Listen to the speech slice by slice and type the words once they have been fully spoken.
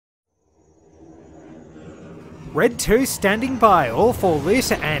Red 2 standing by, all for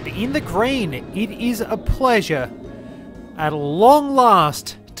this, and in the green, it is a pleasure, at long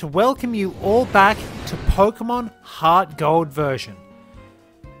last, to welcome you all back to Pokemon HeartGold version.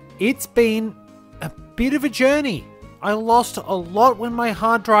 It's been a bit of a journey. I lost a lot when my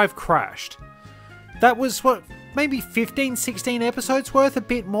hard drive crashed. That was, what, maybe 15, 16 episodes worth, a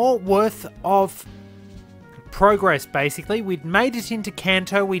bit more worth of progress, basically. We'd made it into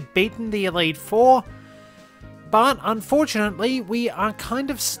Kanto, we'd beaten the Elite Four, but unfortunately, we are kind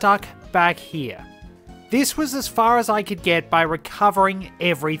of stuck back here. This was as far as I could get by recovering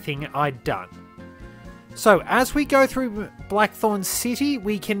everything I'd done. So, as we go through Blackthorn City,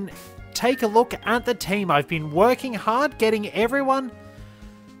 we can take a look at the team. I've been working hard, getting everyone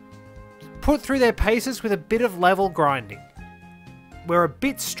put through their paces with a bit of level grinding. We're a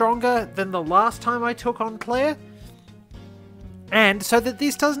bit stronger than the last time I took on Clair, and so that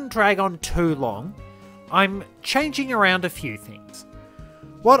this doesn't drag on too long, I'm changing around a few things.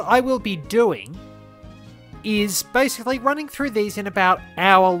 What I will be doing is basically running through these in about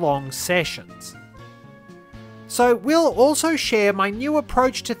hour-long sessions. So we'll also share my new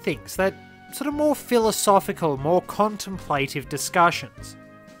approach to things, that sort of more philosophical, more contemplative discussions.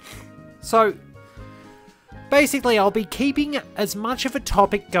 So basically I'll be keeping as much of a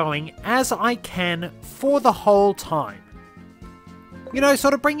topic going as I can for the whole time. You know,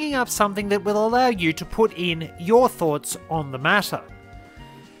 sort of bringing up something that will allow you to put in your thoughts on the matter.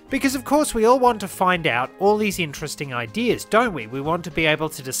 Because of course we all want to find out all these interesting ideas, don't we? We want to be able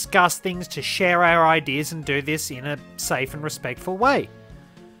to discuss things, to share our ideas and do this in a safe and respectful way.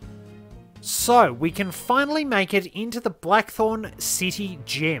 So, we can finally make it into the Blackthorn City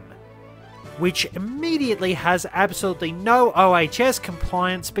Gym, which immediately has absolutely no OHS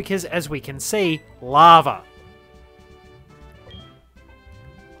compliance because, as we can see, lava.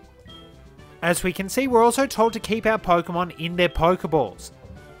 As we can see, we're also told to keep our Pokemon in their Pokeballs.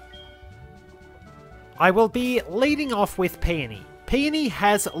 I will be leading off with Peony. Peony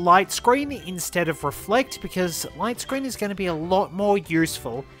has Light Screen instead of Reflect because Light Screen is going to be a lot more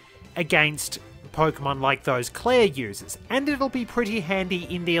useful against Pokemon like those Clair uses, and it'll be pretty handy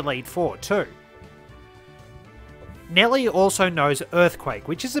in the Elite Four too. Nelly also knows Earthquake,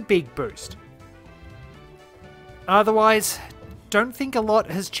 which is a big boost. Otherwise, don't think a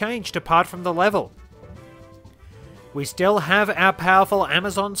lot has changed apart from the level. We still have our powerful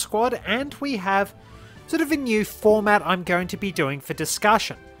Amazon squad, and we have sort of a new format I'm going to be doing for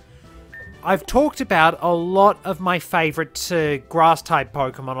discussion. I've talked about a lot of my favourite grass-type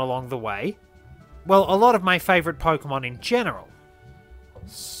Pokemon along the way. Well, a lot of my favourite Pokemon in general.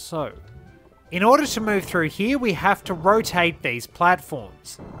 So, in order to move through here, we have to rotate these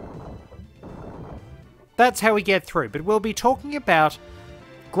platforms. That's how we get through, but we'll be talking about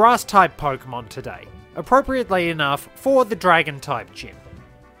grass-type Pokemon today, appropriately enough for the Dragon-type gym.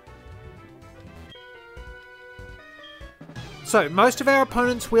 So, most of our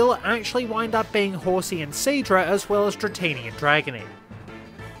opponents will actually wind up being Horsey and Seadra, as well as Dratini and Dragonair.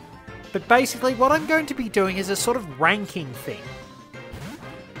 But basically, what I'm going to be doing is a sort of ranking thing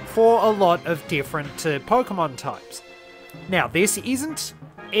for a lot of different Pokemon types. Now, this isn't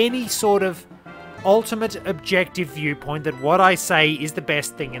any sort of ultimate objective viewpoint that what I say is the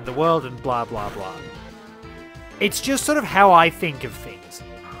best thing in the world and blah blah blah. It's just sort of how I think of things.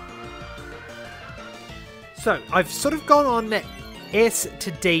 So, I've sort of gone on S to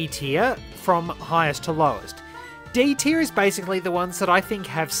D tier from highest to lowest. D tier is basically the ones that I think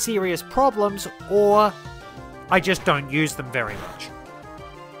have serious problems, or I just don't use them very much.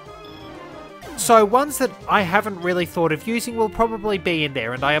 So ones that I haven't really thought of using will probably be in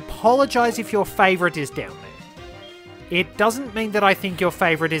there, and I apologise if your favourite is down there. It doesn't mean that I think your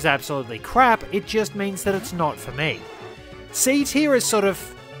favourite is absolutely crap, it just means that it's not for me. C tier is sort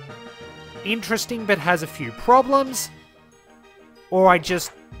of interesting but has a few problems, or I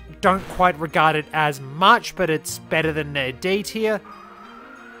just don't quite regard it as much, but it's better than D tier.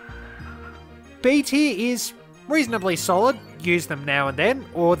 B tier is reasonably solid, use them now and then,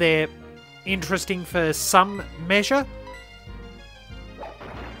 or they're interesting for some measure.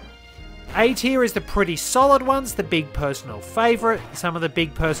 A tier is the pretty solid ones, the big personal favourite, some of the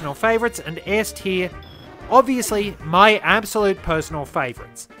big personal favourites, and S tier, obviously my absolute personal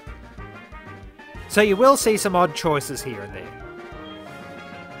favourites. So you will see some odd choices here and there.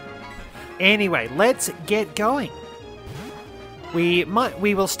 Anyway, let's get going. We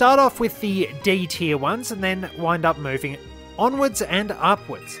will start off with the D tier ones and then wind up moving onwards and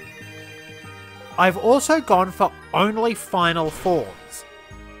upwards. I've also gone for only final forms.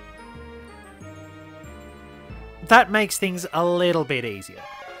 That makes things a little bit easier.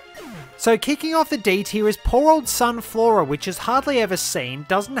 So kicking off the D tier is poor old Sunflora, which is hardly ever seen,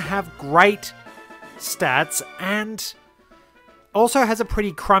 doesn't have great stats, and also has a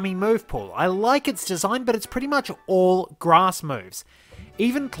pretty crummy move pool. I like its design, but it's pretty much all grass moves.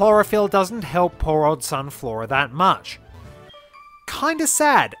 Even Chlorophyll doesn't help poor old Sunflora that much. Kinda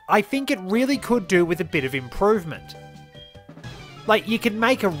sad. I think it really could do with a bit of improvement. Like, you could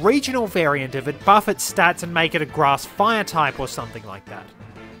make a regional variant of it, buff its stats and make it a grass fire type or something like that.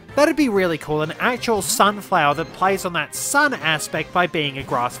 That'd be really cool, an actual sunflower that plays on that sun aspect by being a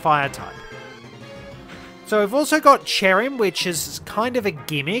grass fire type. So we've also got Cherim, which is kind of a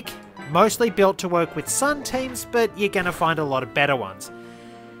gimmick, mostly built to work with sun teams, but you're going to find a lot of better ones.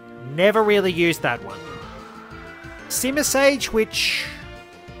 Never really used that one. Simisage, which,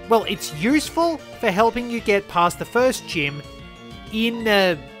 well, it's useful for helping you get past the first gym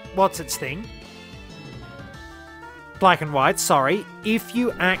in, what's its thing? Black and White, sorry, if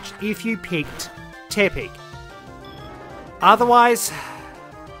you picked Tepig. Otherwise,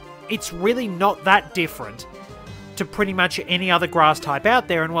 it's really not that different to pretty much any other grass type out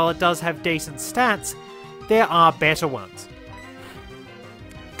there, and while it does have decent stats, there are better ones.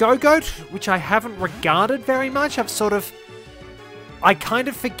 Go-Goat, which I haven't regarded very much, I kind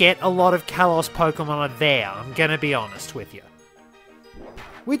of forget a lot of Kalos Pokemon are there, I'm gonna be honest with you.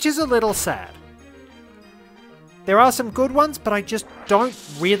 Which is a little sad. There are some good ones, but I just don't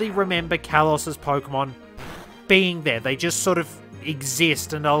really remember Kalos's Pokemon being there. They just sort of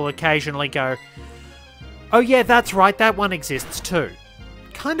exist, and I'll occasionally go, oh yeah, that's right, that one exists too.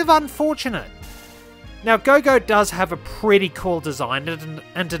 Kind of unfortunate. Now, Go-Go does have a pretty cool design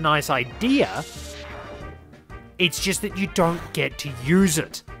and a nice idea. It's just that you don't get to use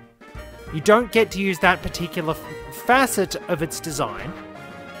it. You don't get to use that particular facet of its design,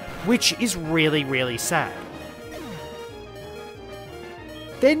 which is really, really sad.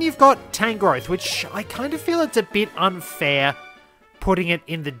 Then you've got Tangrowth, which I kind of feel it's a bit unfair putting it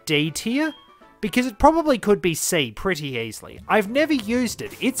in the D tier, because it probably could be C pretty easily. I've never used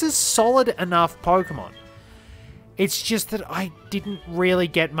it. It's a solid enough Pokemon. It's just that I didn't really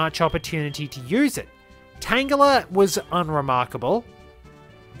get much opportunity to use it. Tangela was unremarkable.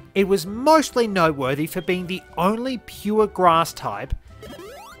 It was mostly noteworthy for being the only pure grass type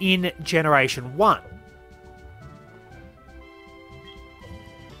in Generation 1.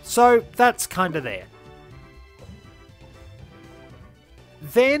 So, that's kind of there.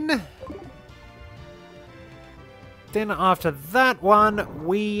 Then after that one,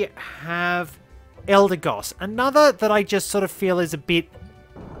 we have Eldegoss. Another that I just sort of feel is a bit...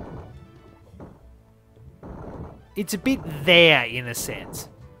 It's a bit there, in a sense.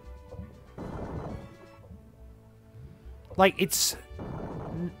 Like, it's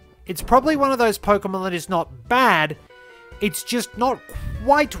probably one of those Pokemon that is not bad, it's just not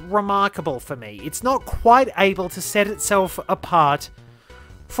quite remarkable for me. It's not quite able to set itself apart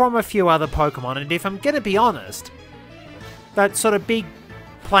from a few other Pokemon, and if I'm going to be honest, that sort of big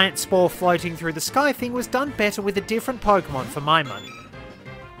plant spore floating through the sky thing was done better with a different Pokemon for my money.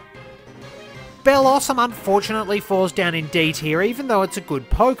 Bellossom unfortunately falls down in D tier, even though it's a good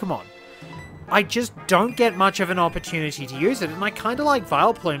Pokemon. I just don't get much of an opportunity to use it, and I kind of like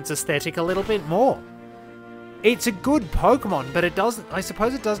Vileplume's aesthetic a little bit more. It's a good Pokemon, but I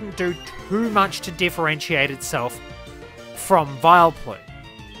suppose it doesn't do too much to differentiate itself from Vileplume.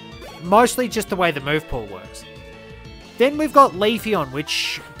 Mostly just the way the move pool works. Then we've got Leafeon,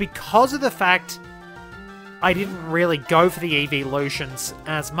 which, because of the fact I didn't really go for the evolutions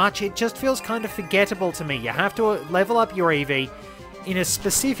as much, it just feels kind of forgettable to me. You have to level up your EV in a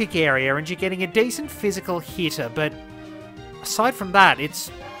specific area, and you're getting a decent physical hitter, but aside from that, it's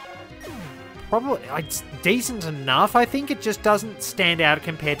decent enough. I think it just doesn't stand out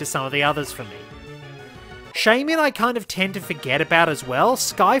compared to some of the others for me. Shaymin I kind of tend to forget about as well.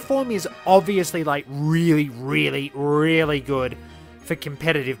 Skyform is obviously like really, really, really good for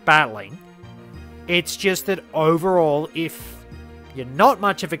competitive battling. It's just that overall, if you're not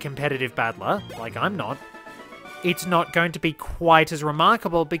much of a competitive battler, like I'm not, it's not going to be quite as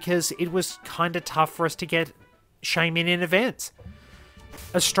remarkable because it was kind of tough for us to get Shaymin in events.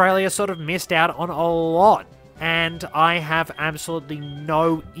 Australia sort of missed out on a lot, and I have absolutely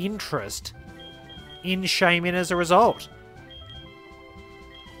no interest in Shaymin as a result.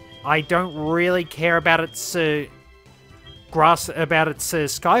 I don't really care about its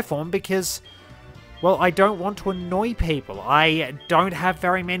Skyform because, well, I don't want to annoy people. I don't have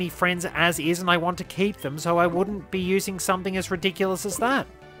very many friends as is, and I want to keep them, so I wouldn't be using something as ridiculous as that.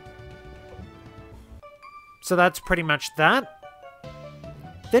 So that's pretty much that.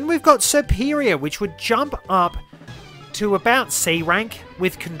 Then we've got Serperior, which would jump up to about C rank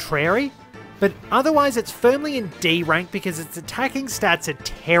with Contrary, but otherwise it's firmly in D rank because its attacking stats are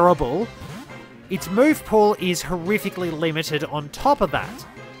terrible. Its move pool is horrifically limited on top of that.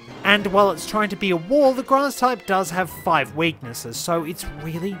 And while it's trying to be a wall, the grass type does have 5 weaknesses, so it's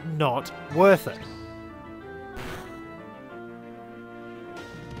really not worth it.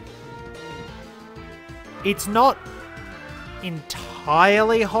 It's not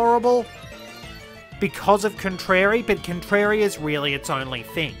entirely horrible because of Contrary, but Contrary is really its only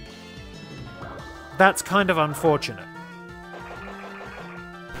thing. That's kind of unfortunate.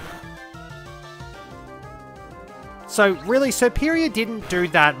 So really, Superior didn't do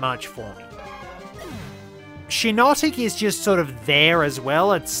that much for me. Shiinotic is just sort of there as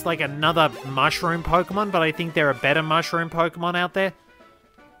well. It's like another mushroom Pokemon, but I think there are better mushroom Pokemon out there.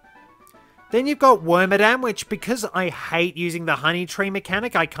 Then you've got Wormadam, which, because I hate using the Honey Tree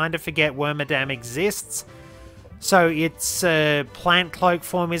mechanic, I kind of forget Wormadam exists. So its Plant Cloak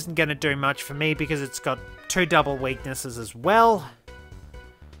form isn't going to do much for me because it's got 2 double weaknesses as well.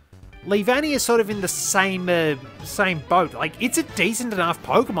 Leavanny is sort of in the same boat. Like, it's a decent enough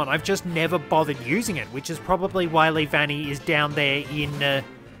Pokemon, I've just never bothered using it, which is probably why Leavanny is down there in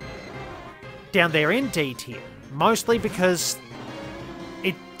D tier. Mostly because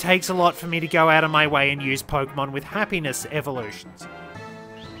it takes a lot for me to go out of my way and use Pokemon with happiness evolutions.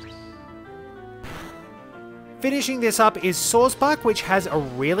 Finishing this up is Sawsbuck, which has a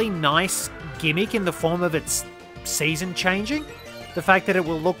really nice gimmick in the form of its season changing. The fact that it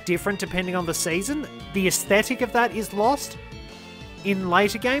will look different depending on the season. The aesthetic of that is lost in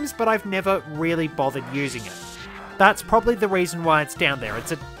later games, but I've never really bothered using it. That's probably the reason why it's down there.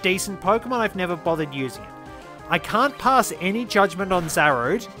 It's a decent Pokemon, I've never bothered using it. I can't pass any judgment on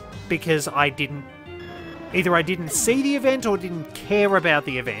Zarude because either I didn't see the event or didn't care about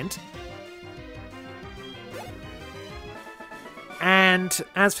the event. And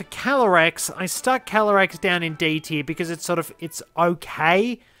as for Calyrex, I stuck Calyrex down in D tier because it's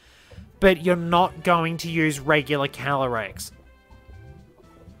okay, but you're not going to use regular Calyrex.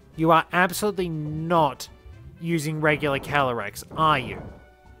 You are absolutely not using regular Calyrex, are you?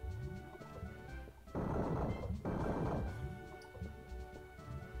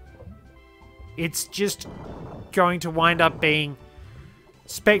 It's just going to wind up being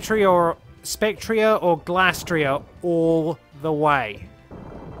Spectria or Glastria all the way.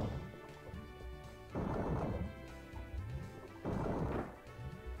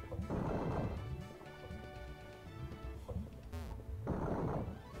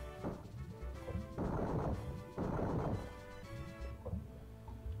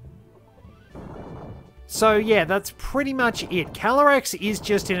 So yeah, that's pretty much it. Calyrex is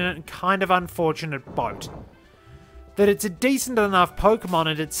just in a kind of unfortunate boat. That it's a decent enough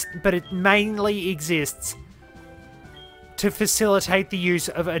Pokemon, but it mainly exists to facilitate the use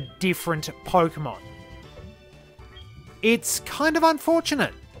of a different Pokemon. It's kind of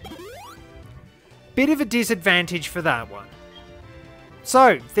unfortunate. Bit of a disadvantage for that one.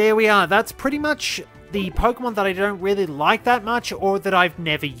 So, there we are. That's pretty much the Pokemon that I don't really like that much or that I've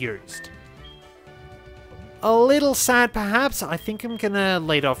never used. A little sad, perhaps. I think I'm going to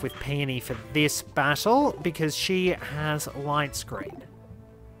lead off with Peony for this battle because she has Light Screen.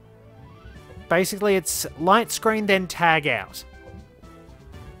 Basically, it's Light Screen, then Tag Out.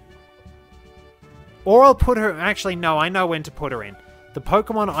 Or I'll put her... Actually, no, I know when to put her in. The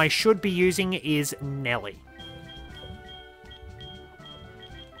Pokemon I should be using is Nelly.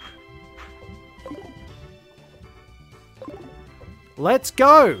 Let's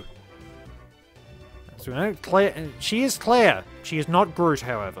go! So, Clair, she is Clair. She is not Groot,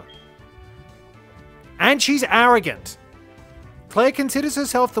 however. And she's arrogant. Clair considers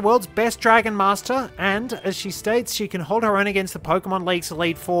herself the world's best Dragon Master, and, as she states, she can hold her own against the Pokemon League's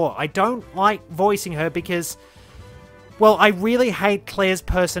Elite Four. I don't like voicing her because, well, I really hate Clair's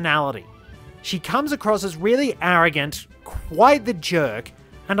personality. She comes across as really arrogant, quite the jerk,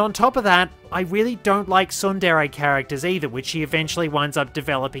 and on top of that, I really don't like tsundere characters either, which she eventually winds up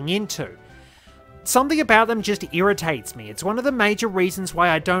developing into. Something about them just irritates me. It's one of the major reasons why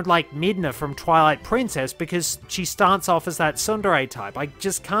I don't like Midna from Twilight Princess, because she starts off as that tsundere type. I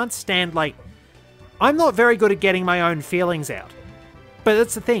just can't stand, like... I'm not very good at getting my own feelings out. But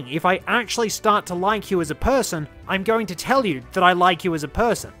that's the thing, if I actually start to like you as a person, I'm going to tell you that I like you as a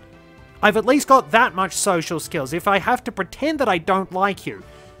person. I've at least got that much social skills. If I have to pretend that I don't like you,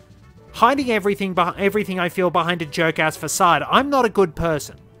 hiding everything I feel behind a jerk-ass facade, I'm not a good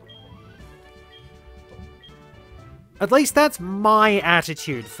person. At least that's my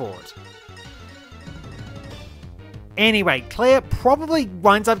attitude for it. Anyway, Clair probably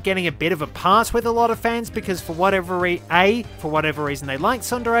winds up getting a bit of a pass with a lot of fans because for whatever reason they like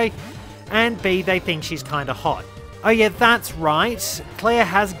Tsundere, and B, they think she's kind of hot. Oh yeah, that's right. Clair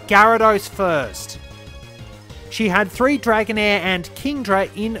has Gyarados first. She had 3 Dragonair and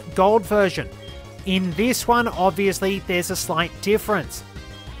Kingdra in Gold version. In this one, obviously, there's a slight difference.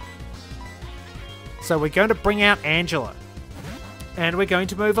 So we're going to bring out Angela. And we're going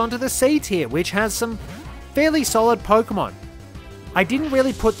to move on to the C tier, which has some fairly solid Pokemon. I didn't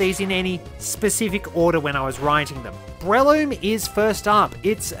really put these in any specific order when I was writing them. Breloom is first up.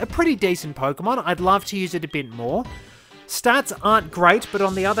 It's a pretty decent Pokemon. I'd love to use it a bit more. Stats aren't great, but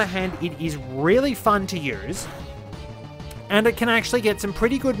on the other hand, it is really fun to use. And it can actually get some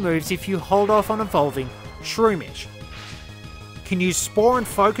pretty good moves if you hold off on evolving Shroomish. Can use Spore and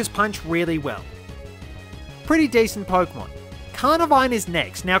Focus Punch really well. Pretty decent Pokemon. Carnivine is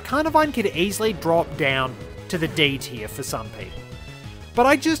next. Now, Carnivine could easily drop down to the D tier for some people.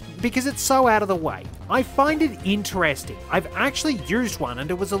 But because it's so out of the way, I find it interesting. I've actually used one and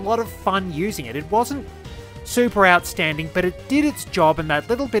it was a lot of fun using it. It wasn't super outstanding, but it did its job and that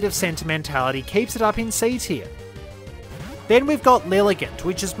little bit of sentimentality keeps it up in C tier. Then we've got Lilligant,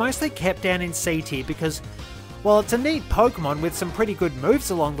 which is mostly kept down in C tier because, while it's a neat Pokemon with some pretty good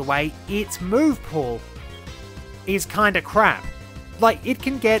moves along the way, its move pool is kind of crap. Like, it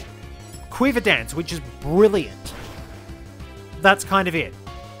can get Quiver Dance, which is brilliant. That's kind of it.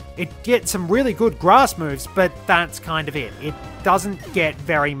 It gets some really good grass moves, but that's kind of it. It doesn't get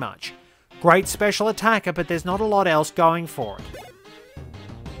very much. Great special attacker, but there's not a lot else going for it.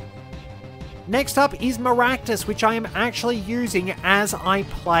 Next up is Maractus, which I am actually using as I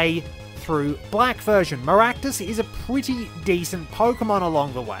play through Black version. Maractus is a pretty decent Pokemon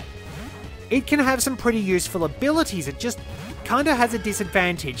along the way. It can have some pretty useful abilities, it just kind of has a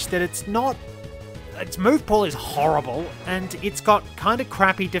disadvantage that its move pool is horrible, and it's got kind of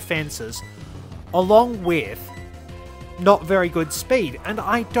crappy defenses, along with not very good speed, and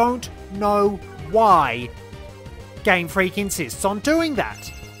I don't know why Game Freak insists on doing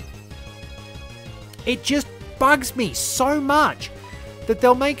that. It just bugs me so much that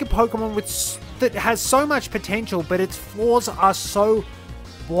they'll make a Pokemon that has so much potential, but its flaws are so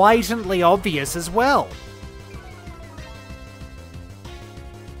blatantly obvious as well.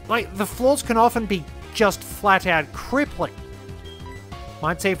 Like, the flaws can often be just flat out crippling.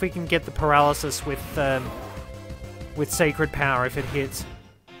 Might see if we can get the paralysis with Sacred Power if it hits.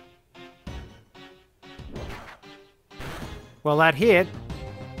 Well, that hit.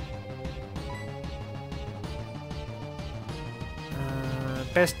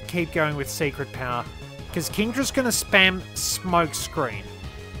 Best keep going with Secret Power, because Kingdra's going to spam Smoke Screen.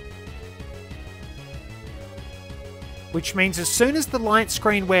 Which means as soon as the light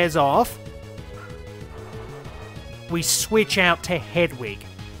screen wears off, we switch out to Hedwig.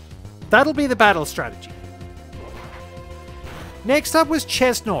 That'll be the battle strategy. Next up was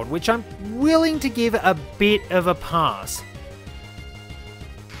Chestnut, which I'm willing to give a bit of a pass.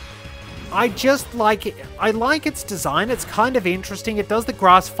 I just like it. I like its design. It's kind of interesting. It does the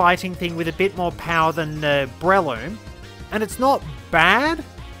grass fighting thing with a bit more power than Breloom. And it's not bad.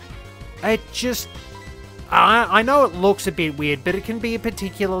 It just... I know it looks a bit weird, but it can be a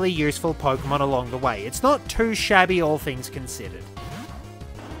particularly useful Pokemon along the way. It's not too shabby, all things considered.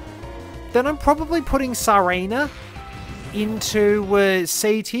 Then I'm probably putting Sarina into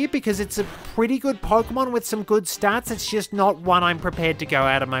C tier because it's a pretty good Pokemon with some good stats. It's just not one I'm prepared to go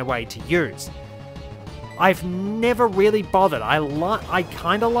out of my way to use. I've never really bothered. I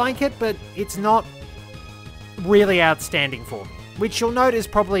kind of like it, but it's not really outstanding for me, which you'll note is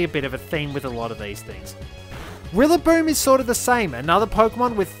probably a bit of a theme with a lot of these things. Rillaboom is sort of the same. Another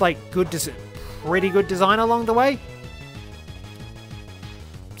Pokemon with like pretty good design along the way.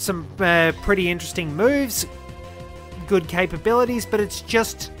 Some pretty interesting moves, good capabilities, but it's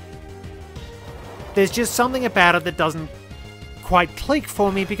just... there's just something about it that doesn't quite click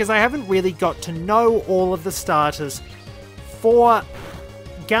for me because I haven't really got to know all of the starters for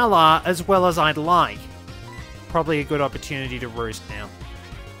Galar as well as I'd like. Probably a good opportunity to roost now.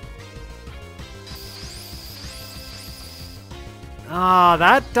 Ah,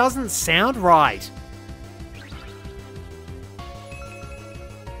 that doesn't sound right.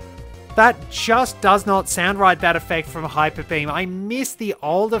 That just does not sound right, that effect from Hyper Beam. I miss the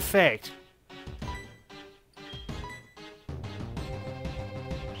old effect.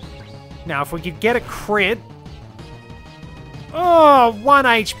 Now, if we could get a crit... oh, 1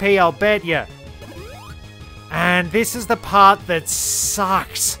 HP, I'll bet ya. And this is the part that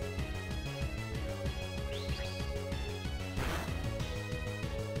sucks.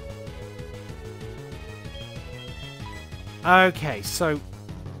 Okay, so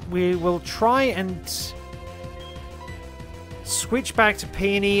we will try and switch back to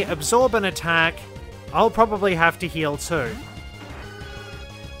Peony, absorb an attack. I'll probably have to heal too.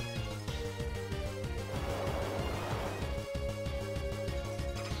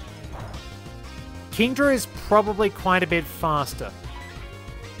 Kingdra is probably quite a bit faster.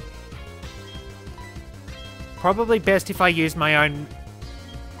 Probably best if I use my own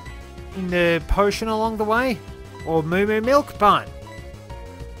potion along the way. Or Moo Moo Milk Bun.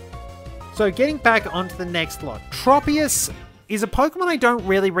 So getting back onto the next lot. Tropius is a Pokemon I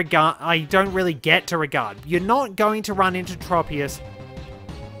don't really get to regard. You're not going to run into Tropius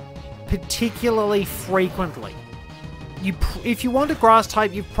particularly frequently. If you want a grass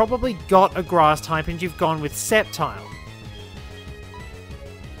type, you've probably got a grass type and you've gone with Sceptile.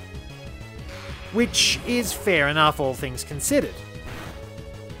 Which is fair enough, all things considered.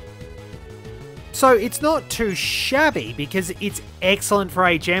 So it's not too shabby because it's excellent for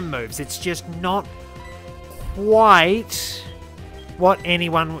HM moves. It's just not quite what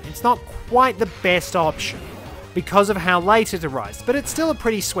it's not quite the best option because of how late it arrives. But it's still a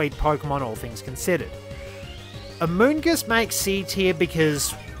pretty sweet Pokemon, all things considered. Amoonguss makes C tier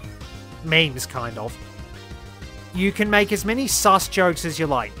because memes, kind of. You can make as many sus jokes as you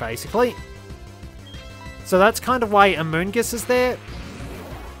like, basically. So that's kind of why Amoonguss is there.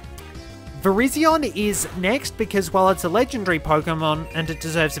 Virizion is next because while it's a legendary Pokemon and it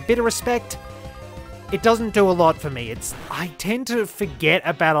deserves a bit of respect, it doesn't do a lot for me. I tend to forget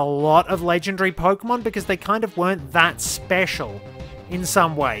about a lot of legendary Pokemon because they kind of weren't that special in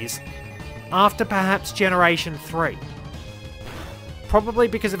some ways after perhaps Generation 3. Probably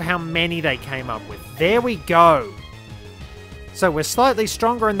because of how many they came up with. There we go. So we're slightly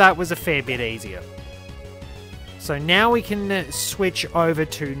stronger and that was a fair bit easier. So now we can switch over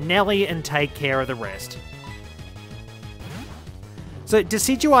to Nelly and take care of the rest. So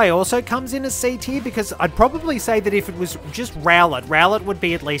Decidueye also comes in as C tier because I'd probably say that if it was just Rowlet would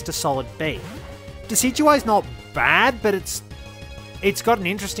be at least a solid B. Decidueye's not bad, but it's got an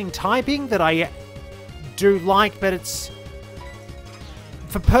interesting typing that I do like, but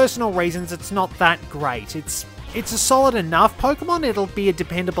for personal reasons, it's not that great. It's a solid enough Pokemon, it'll be a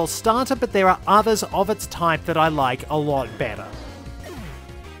dependable starter, but there are others of its type that I like a lot better.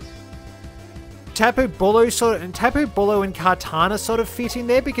 Tapu Bulu and Kartana sort of fit in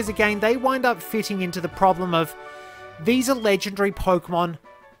there because, again, they wind up fitting into the problem of these are legendary Pokemon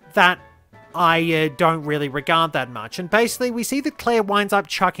that I don't really regard that much. And basically, we see that Clair winds up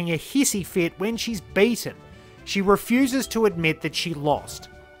chucking a hissy fit when she's beaten. She refuses to admit that she lost.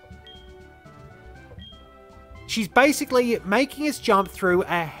 She's basically making us jump through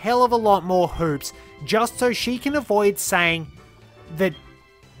a hell of a lot more hoops just so she can avoid saying that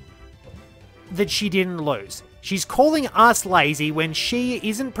she didn't lose. She's calling us lazy when she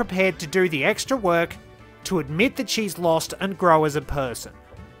isn't prepared to do the extra work to admit that she's lost and grow as a person.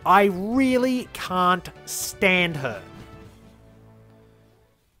 I really can't stand her.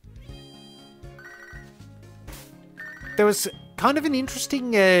 There was kind of an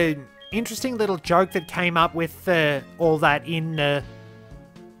interesting little joke that came up with all that in the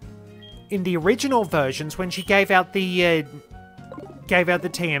original versions when she gave out the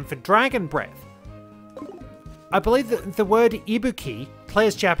TM for Dragon Breath. I believe that the word Ibuki,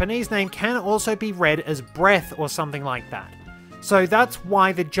 Claire's Japanese name, can also be read as breath or something like that. So that's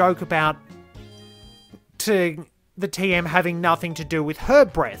why the joke about the TM having nothing to do with her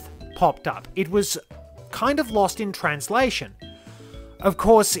breath popped up. It was kind of lost in translation. Of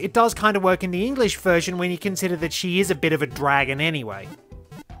course, it does kind of work in the English version when you consider that she is a bit of a dragon anyway.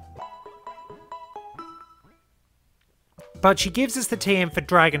 But she gives us the TM for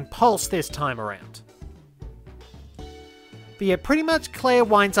Dragon Pulse this time around. But yeah, pretty much Clair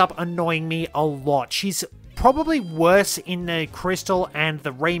winds up annoying me a lot. She's probably worse in the Crystal and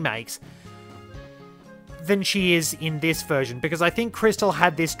the remakes than she is in this version, because I think Crystal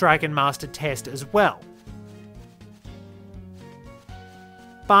had this Dragon Master test as well.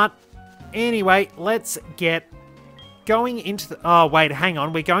 But anyway, let's get going into the... Oh, wait, hang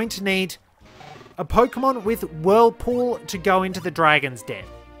on. We're going to need a Pokemon with Whirlpool to go into the Dragon's Den.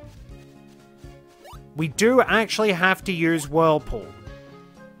 We do actually have to use Whirlpool.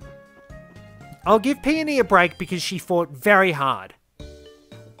 I'll give Peony a break because she fought very hard.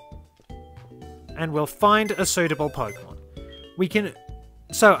 And we'll find a suitable Pokemon. We can...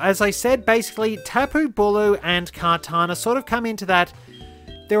 So, as I said, basically, Tapu Bulu and Kartana sort of come into that...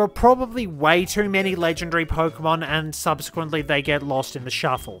 There are probably way too many legendary Pokemon, and subsequently they get lost in the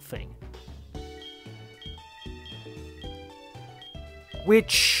shuffle thing.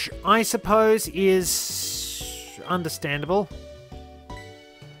 Which, I suppose, is understandable.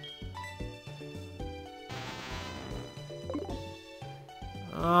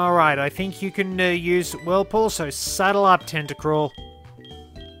 Alright, I think you can use Whirlpool, so saddle up, Tentacruel.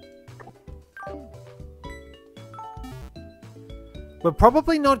 We're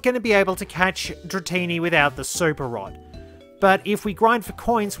probably not going to be able to catch Dratini without the Super Rod. But if we grind for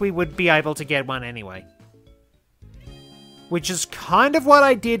coins, we would be able to get one anyway. Which is kind of what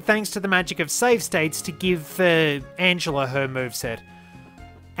I did thanks to the magic of save states to give Angela her moveset.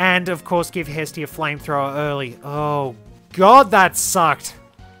 And, of course, give Hestia Flamethrower early. Oh, God, that sucked.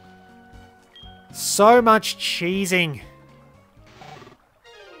 So much cheesing.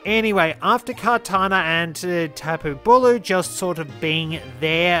 Anyway, after Kartana and Tapu Bulu just sort of being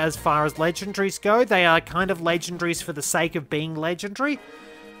there as far as legendaries go, they are kind of legendaries for the sake of being legendary.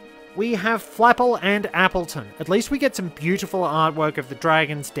 We have Flapple and Appleton. At least we get some beautiful artwork of the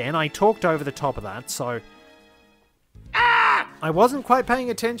Dragon's Den. I talked over the top of that, so... I wasn't quite paying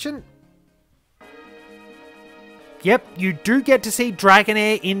attention. Yep, you do get to see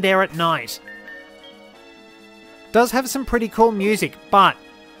Dragonair in there at night. Does have some pretty cool music, but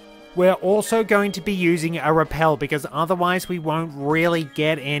we're also going to be using a repel because otherwise we won't really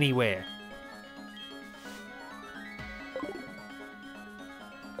get anywhere.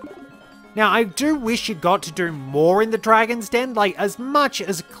 Now, I do wish you got to do more in the Dragon's Den, like as much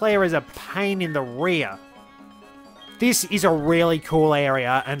as Clair is a pain in the rear. This is a really cool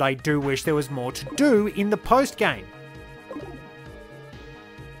area, and I do wish there was more to do in the post-game.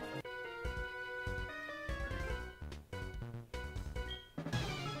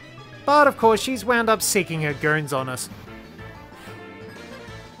 But, of course, she's wound up sicking her goons on us.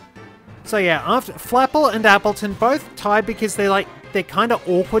 So yeah, after Flapple and Appleton both tied because they're kind of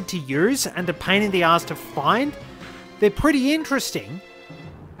awkward to use and a pain in the ass to find. They're pretty interesting.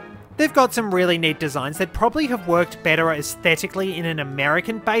 They've got some really neat designs that probably have worked better aesthetically in an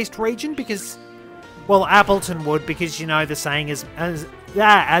American-based region because, well, Appleton would because, you know, the saying is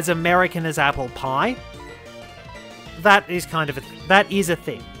as American as apple pie. That is that is a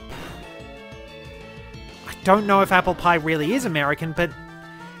thing. I don't know if apple pie really is American, but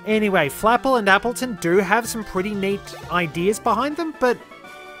anyway, Flapple and Appleton do have some pretty neat ideas behind them, but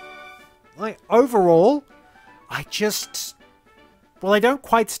like overall, they don't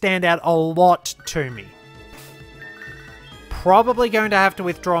quite stand out a lot to me. Probably going to have to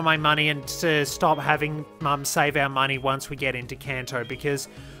withdraw my money and stop having Mum save our money once we get into Kanto, because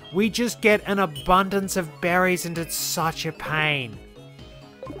we just get an abundance of berries and it's such a pain.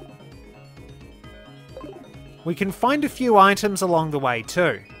 We can find a few items along the way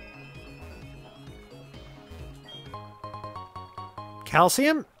too.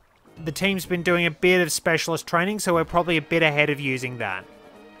 Calcium? The team's been doing a bit of specialist training, so we're probably a bit ahead of using that.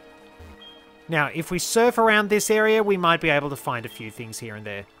 Now, if we surf around this area, we might be able to find a few things here and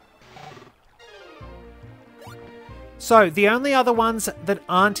there. So, the only other ones that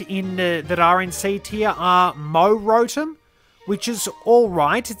aren't in, that are in C tier are Mo-Rotom, which is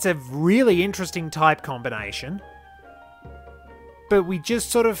alright. It's a really interesting type combination. But we just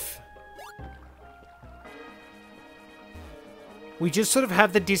sort of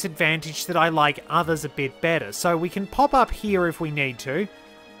have the disadvantage that I like others a bit better. So we can pop up here if we need to.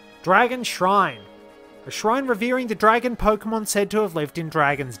 Dragon Shrine. A shrine revering the dragon Pokemon said to have lived in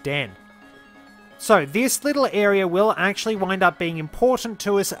Dragon's Den. So this little area will actually wind up being important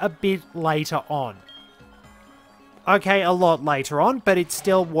to us a bit later on. Okay, a lot later on, but it's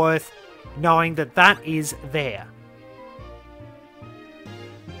still worth knowing that that is there.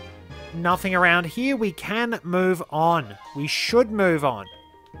 Nothing around here. We can move on. We should move on.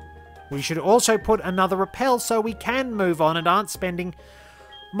 We should also put another repel so we can move on and aren't spending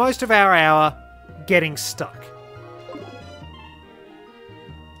most of our hour getting stuck.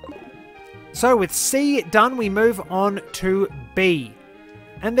 So with C done, we move on to B.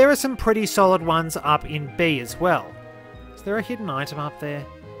 And there are some pretty solid ones up in B as well. Is there a hidden item up there?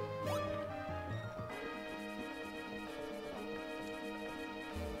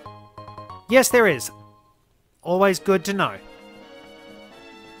 Yes, there is. Always good to know.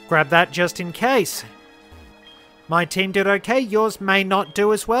 Grab that just in case. My team did okay, yours may not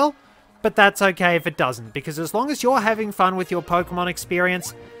do as well, but that's okay if it doesn't, because as long as you're having fun with your Pokemon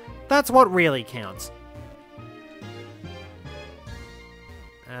experience, that's what really counts.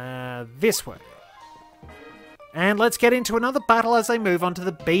 This way. And let's get into another battle as I move on to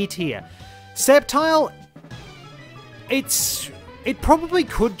the B tier. Sceptile, it probably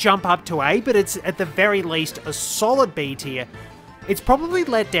could jump up to A, but it's at the very least a solid B tier. It's probably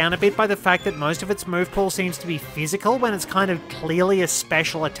let down a bit by the fact that most of its move pool seems to be physical when it's kind of clearly a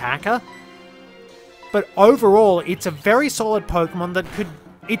special attacker. But overall, it's a very solid Pokemon that could...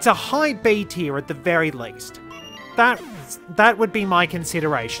 It's a high B tier at the very least. That would be my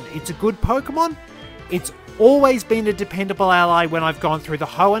consideration. It's a good Pokemon. It's always been a dependable ally when I've gone through the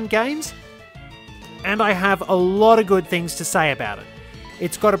Hoenn games. And I have a lot of good things to say about it.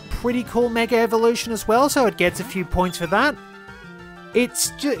 It's got a pretty cool Mega Evolution as well, so it gets a few points for that.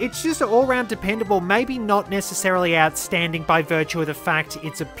 It's just all-round dependable, maybe not necessarily outstanding by virtue of the fact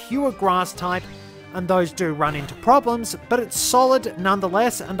it's a pure grass type, and those do run into problems, but it's solid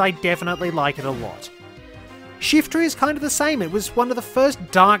nonetheless, and I definitely like it a lot. Shiftry is kind of the same. It was one of the first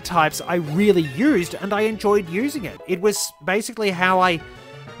dark types I really used, and I enjoyed using it. It was basically how I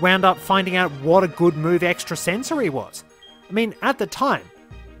wound up finding out what a good move Extrasensory was. I mean, at the time,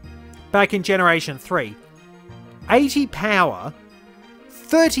 back in Generation 3, 80 power,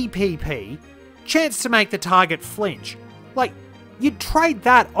 30 PP, chance to make the target flinch. Like, you'd trade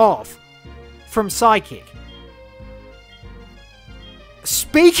that off from Psychic.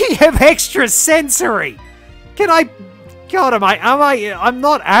 Speaking of Extrasensory, God, I'm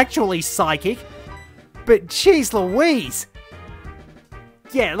not actually Psychic, but jeez Louise.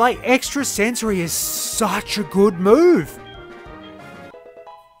 Yeah, like, Extrasensory is such a good move.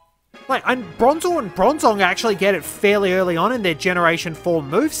 Like, and Bronzor and Bronzong actually get it fairly early on in their Generation 4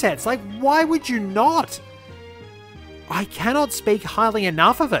 movesets. Like, why would you not? I cannot speak highly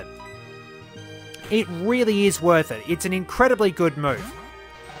enough of it. It really is worth it. It's an incredibly good move.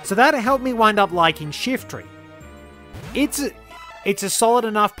 So that helped me wind up liking Shiftry. It's a solid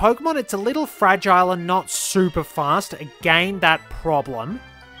enough Pokemon. It's a little fragile and not super fast. Again, that problem.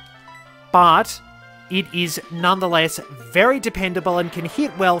 But it is nonetheless very dependable and can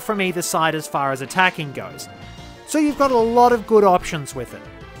hit well from either side as far as attacking goes. So you've got a lot of good options with it.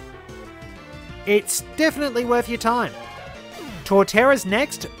 It's definitely worth your time. Torterra's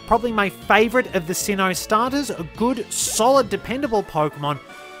next, probably my favourite of the Sinnoh starters, a good, solid, dependable Pokemon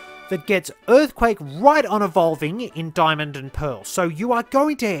that gets Earthquake right on evolving in Diamond and Pearl. So you are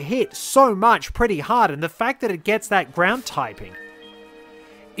going to hit so much pretty hard, and the fact that it gets that ground typing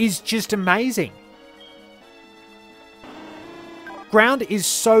is just amazing. Ground is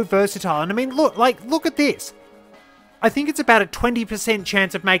so versatile, and I mean, look at this. I think it's about a 20%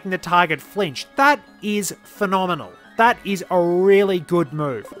 chance of making the target flinch. That is phenomenal. That is a really good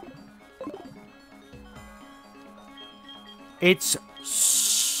move. It's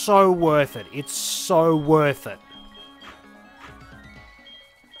so worth it. It's so worth it.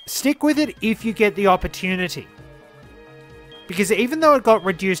 Stick with it if you get the opportunity. Because even though it got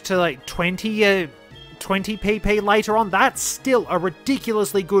reduced to like 20 PP later on, that's still a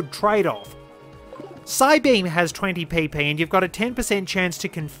ridiculously good trade-off. Psybeam has 20 PP and you've got a 10% chance to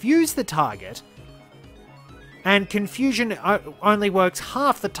confuse the target. And confusion only works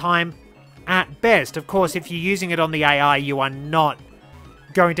half the time at best. Of course, if you're using it on the AI, you are not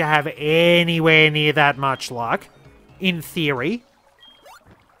going to have anywhere near that much luck, in theory.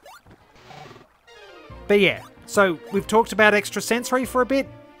 But yeah, so we've talked about Extrasensory for a bit.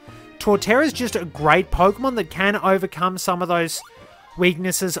 Torterra's just a great Pokemon that can overcome some of those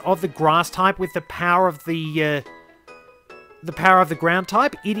weaknesses of the Grass type with the power of the Ground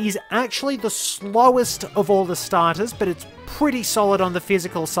type. It is actually the slowest of all the starters, but it's pretty solid on the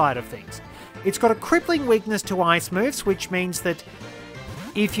physical side of things. It's got a crippling weakness to ice moves, which means that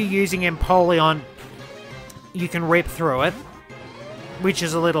if you're using Empoleon, you can rip through it, which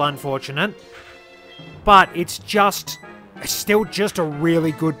is a little unfortunate. But it's still just a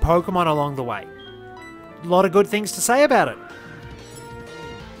really good Pokemon along the way. A lot of good things to say about it.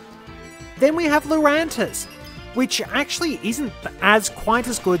 Then we have Lurantis, which actually isn't quite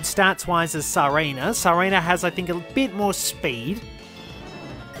as good stats-wise as Sarina. Sarina has, I think, a bit more speed.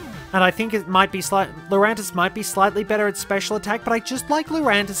 And I think it might be Lurantis might be slightly better at special attack, but I just like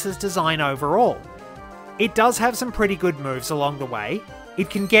Lurantis' design overall. It does have some pretty good moves along the way. It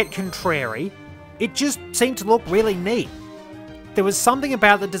can get contrary. It just seemed to look really neat. There was something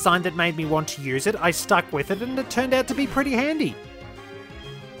about the design that made me want to use it. I stuck with it and it turned out to be pretty handy.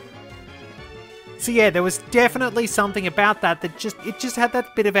 So yeah, there was definitely something about that it just had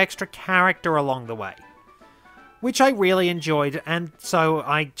that bit of extra character along the way, which I really enjoyed, and so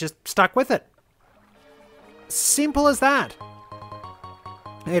I just stuck with it. Simple as that.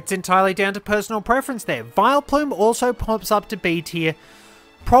 It's entirely down to personal preference there. Vileplume also pops up to B tier,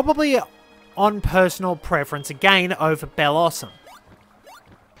 probably on personal preference again over Bellossom.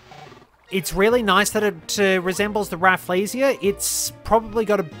 It's really nice that it resembles the Rafflesia. It's probably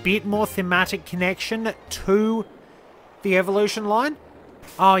got a bit more thematic connection to the evolution line.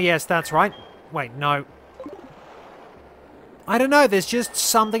 Oh yes, that's right. Wait, no. I don't know, there's just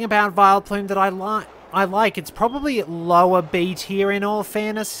something about Vileplume that I like. I like. It's probably lower B tier in all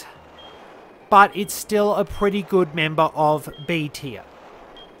fairness, but it's still a pretty good member of B tier.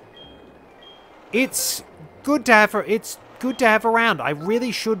 It's good to have around. I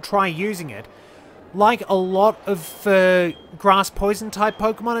really should try using it. Like a lot of grass poison type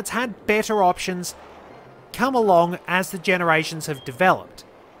Pokemon, it's had better options come along as the generations have developed.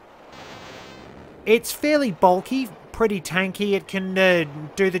 It's fairly bulky, pretty tanky. It can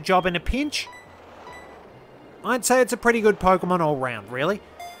do the job in a pinch. I'd say it's a pretty good Pokemon all round, really.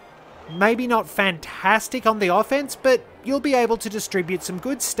 Maybe not fantastic on the offense, but you'll be able to distribute some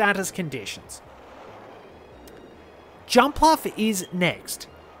good status conditions. Jumpluff is next.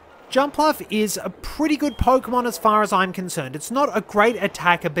 Jumpluff is a pretty good Pokemon as far as I'm concerned. It's not a great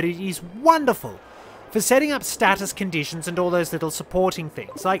attacker, but it is wonderful for setting up status conditions and all those little supporting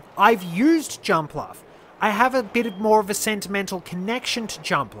things. Like, I've used Jumpluff. I have a bit more of a sentimental connection to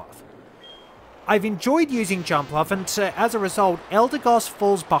Jumpluff. I've enjoyed using Jumpluff, and as a result, Eldegoss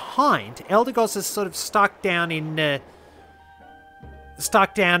falls behind. Eldegoss is sort of stuck down in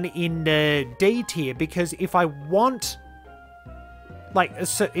D tier, because if I want...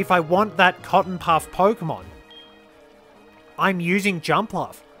 if I want that Cotton Puff Pokemon, I'm using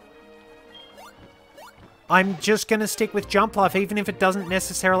Jumpluff. I'm just going to stick with Jumpluff, even if it doesn't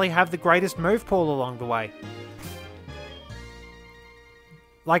necessarily have the greatest move pool along the way.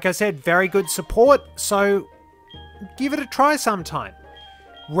 Like I said, very good support, so give it a try sometime.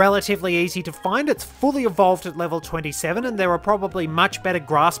 Relatively easy to find. It's fully evolved at level 27, and there are probably much better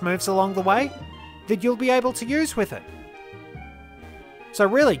grass moves along the way that you'll be able to use with it. So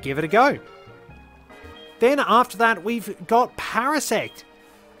really, give it a go. Then after that, we've got Parasect.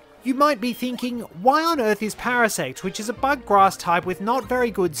 You might be thinking, why on earth is Parasect, which is a bug grass type with not very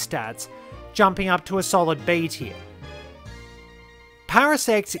good stats, jumping up to a solid B tier?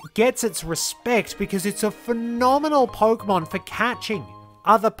 Parasect gets its respect because it's a phenomenal Pokemon for catching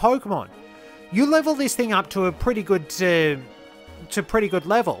other Pokemon. You level this thing up to a pretty good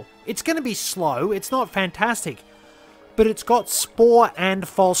level. It's going to be slow, it's not fantastic, but it's got Spore and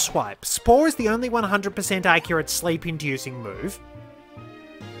False Swipe. Spore is the only 100% accurate sleep-inducing move,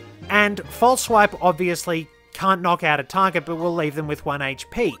 and False Swipe obviously can't knock out a target, but will leave them with 1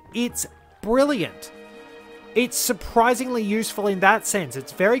 HP. It's brilliant. It's surprisingly useful in that sense.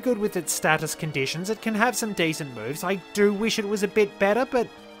 It's very good with its status conditions. It can have some decent moves. I do wish it was a bit better, but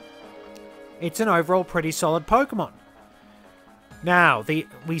it's an overall pretty solid Pokemon. Now,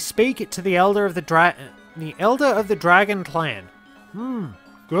 we speak to the Elder of the Dragon Clan.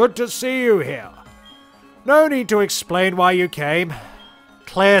 Good to see you here. No need to explain why you came.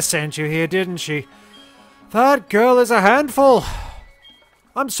 Clair sent you here, didn't she? That girl is a handful.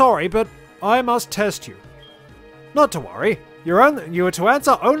 I'm sorry, but I must test you. Not to worry, you are to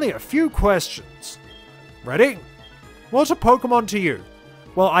answer only a few questions. Ready? What's a Pokemon to you?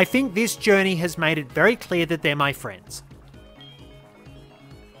 Well, I think this journey has made it very clear that they're my friends.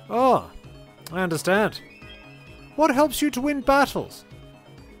 Oh, I understand. What helps you to win battles?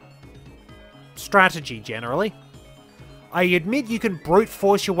 Strategy, generally. I admit you can brute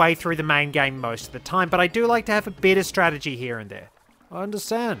force your way through the main game most of the time, but I do like to have a bit of strategy here and there. I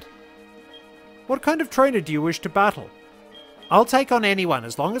understand. What kind of trainer do you wish to battle? I'll take on anyone,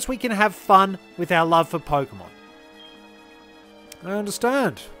 as long as we can have fun with our love for Pokemon. I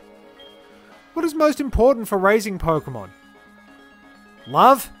understand. What is most important for raising Pokemon?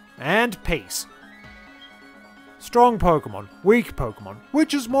 Love and peace. Strong Pokemon, weak Pokemon,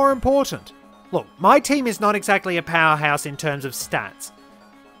 which is more important? Look, my team is not exactly a powerhouse in terms of stats.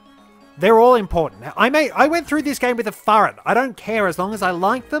 They're all important. I went through this game with a Furret. I don't care, as long as I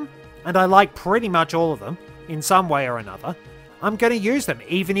like them, and I like pretty much all of them, in some way or another. I'm going to use them,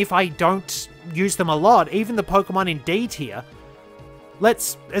 even if I don't use them a lot. Even the Pokemon in D tier,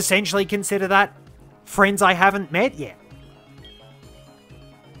 let's essentially consider that friends I haven't met yet.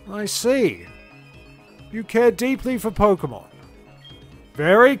 I see. You care deeply for Pokemon.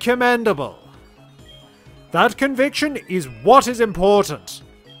 Very commendable. That conviction is what is important.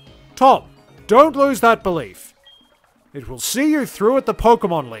 Tom, don't lose that belief. It will see you through at the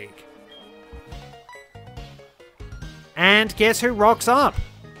Pokemon League. And guess who rocks up?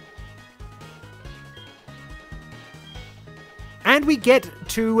 And we get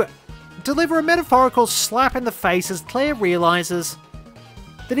to deliver a metaphorical slap in the face as Clair realizes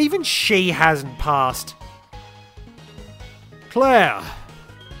that even she hasn't passed. Clair,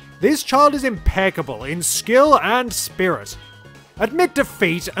 this child is impeccable in skill and spirit. Admit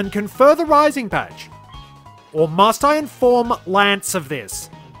defeat and confer the Rising Badge. Or must I inform Lance of this?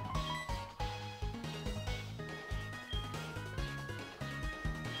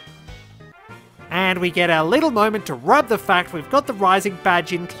 And we get our little moment to rub the fact we've got the rising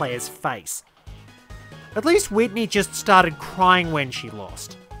badge in Claire's face. At least Whitney just started crying when she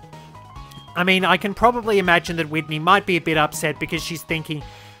lost. I mean, I can probably imagine that Whitney might be a bit upset because she's thinking,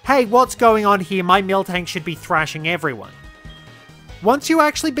 hey, what's going on here? My Miltank should be thrashing everyone. Once you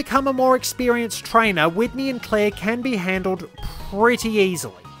actually become a more experienced trainer, Whitney and Clair can be handled pretty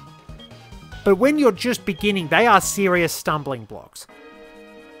easily. But when you're just beginning, they are serious stumbling blocks.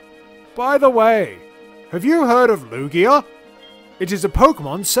 By the way, have you heard of Lugia? It is a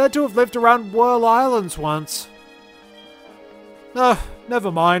Pokemon said to have lived around Whirl Islands once.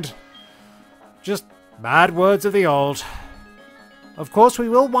 Never mind. Just mad words of the old. Of course, we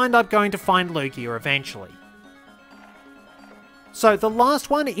will wind up going to find Lugia eventually. So, the last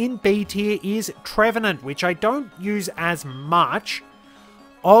one in B tier is Trevenant, which I don't use as much.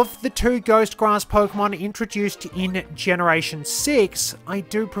 Of the two Ghost Grass Pokemon introduced in Generation 6, I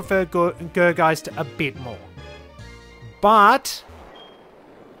do prefer Gurgeist a bit more. But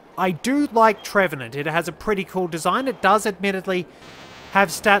I do like Trevenant. It has a pretty cool design. It does admittedly have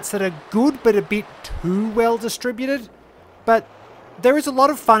stats that are good but a bit too well distributed. But there is a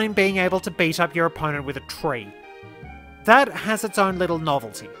lot of fun in being able to beat up your opponent with a tree. That has its own little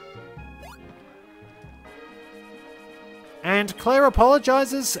novelty. And Claire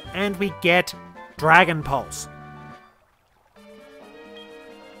apologizes, and we get Dragon Pulse.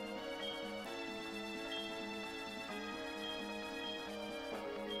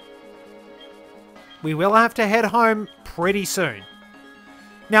 We will have to head home pretty soon.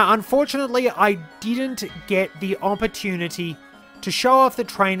 Now, unfortunately, I didn't get the opportunity to show off the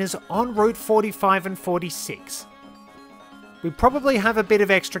trainers on Route 45 and 46. We probably have a bit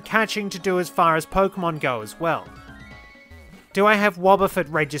of extra catching to do as far as Pokemon go as well. Do I have Wobbuffet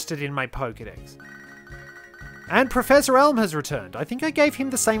registered in my Pokedex? And Professor Elm has returned. I think I gave him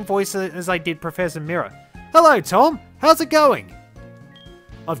the same voice as I did Professor Mirror. Hello, Tom. How's it going?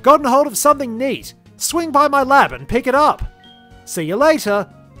 I've gotten hold of something neat. Swing by my lab and pick it up. See you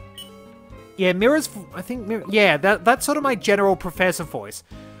later. Yeah, Mirror's... I think... yeah, that's sort of my general Professor voice.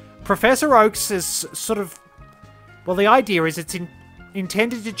 Professor Oaks is sort of... well, the idea is it's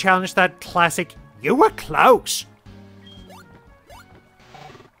intended to challenge that classic, you were close.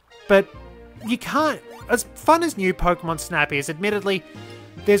 But you can't... as fun as new Pokemon Snap is, admittedly,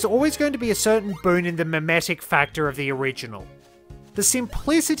 there's always going to be a certain boon in the mimetic factor of the original. The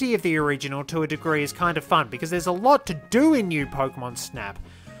simplicity of the original, to a degree, is kind of fun, because there's a lot to do in new Pokemon Snap.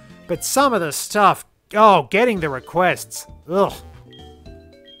 But some of the stuff... oh, getting the requests. Ugh.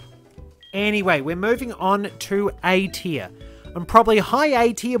 Anyway, we're moving on to A tier. And probably high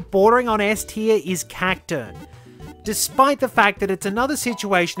A tier, bordering on S tier, is Cacturne. Despite the fact that it's another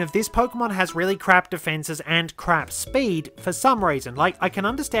situation of this Pokemon has really crap defenses and crap speed for some reason. Like, I can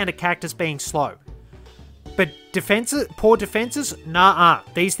understand a cactus being slow. But defenses, poor defenses? Nah-uh.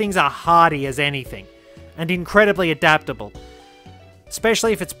 These things are hardy as anything. And incredibly adaptable.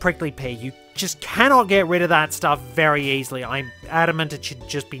 Especially if it's Prickly Pear. You just cannot get rid of that stuff very easily. I'm adamant it should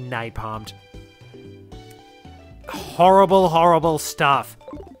just be napalmed. Horrible, horrible stuff.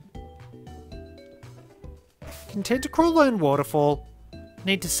 Can Tentacruel learn Waterfall?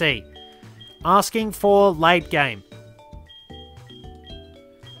 Need to see. Asking for late game.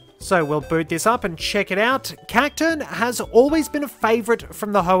 So we'll boot this up and check it out. Cacturne has always been a favourite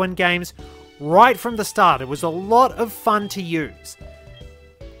from the Hoenn games right from the start. It was a lot of fun to use.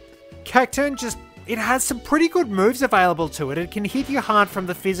 Cacturne just... it has some pretty good moves available to it. It can hit you hard from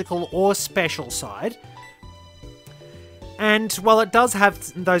the physical or special side. And while it does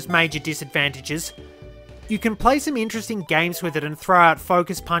have those major disadvantages, you can play some interesting games with it and throw out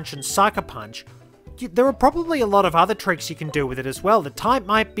Focus Punch and Sucker Punch. There are probably a lot of other tricks you can do with it as well. The type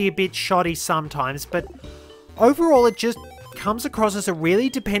might be a bit shoddy sometimes, but overall it just comes across as a really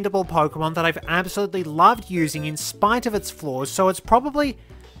dependable Pokemon that I've absolutely loved using in spite of its flaws, so it's probably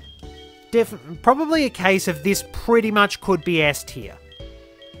a case of this pretty much could be S tier.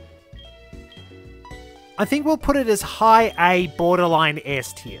 I think we'll put it as high A, borderline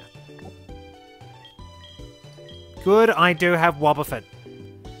S tier. Good, I do have Wobbuffet.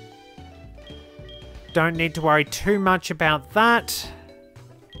 Don't need to worry too much about that.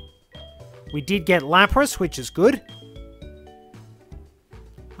 We did get Lapras, which is good.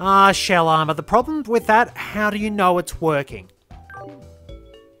 Ah, Shell Armor. The problem with that, how do you know it's working?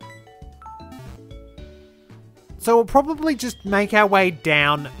 So we'll probably just make our way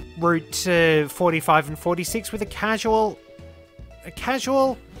down Route 45 and 46 with a casual,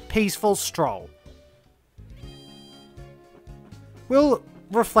 peaceful stroll. We'll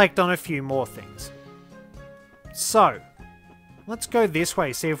reflect on a few more things. So, let's go this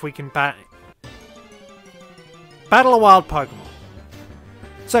way, see if we can Battle of Wild Pokemon.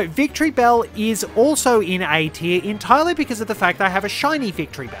 So Victory Bell is also in A tier entirely because of the fact that I have a shiny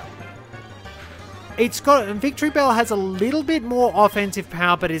Victory Bell. Victory Bell has a little bit more offensive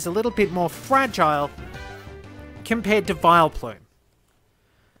power, but is a little bit more fragile compared to Vileplume.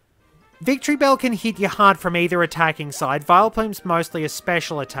 Victory Bell can hit you hard from either attacking side. Vileplume's mostly a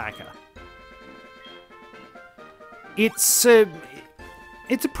special attacker. It's a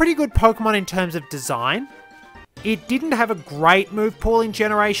pretty good Pokemon in terms of design. It didn't have a great move pool in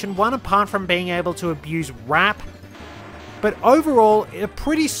Generation 1 apart from being able to abuse Wrap. But overall, a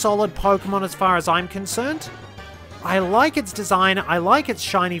pretty solid Pokemon as far as I'm concerned. I like its design, I like its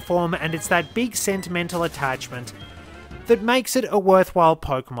shiny form, and it's that big sentimental attachment that makes it a worthwhile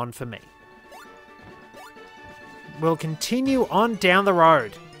Pokemon for me. We'll continue on down the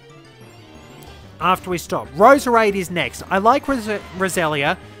road after we stop. Roserade is next. I like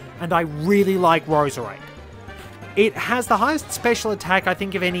Roselia, and I really like Roserade. It has the highest special attack, I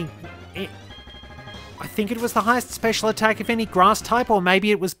think, of any... I think it was the highest special attack of any grass type, or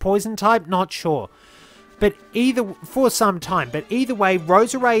maybe it was poison type, not sure. But for some time. But either way,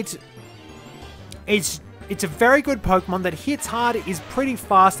 Roserade it's a very good Pokemon that hits hard, is pretty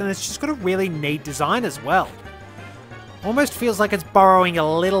fast, and it's just got a really neat design as well. Almost feels like it's borrowing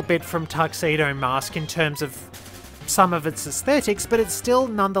a little bit from Tuxedo Mask in terms of some of its aesthetics, but it's still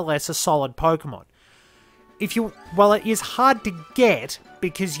nonetheless a solid Pokemon. Well, it is hard to get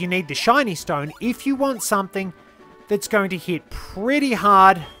because you need the Shiny Stone. If you want something that's going to hit pretty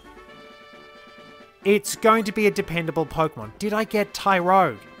hard, it's going to be a dependable Pokemon. Did I get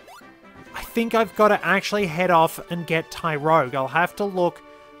Tyrogue? I think I've got to actually head off and get Tyrogue. I'll have to look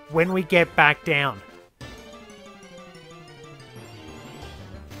when we get back down.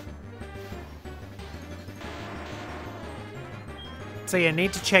 So yeah,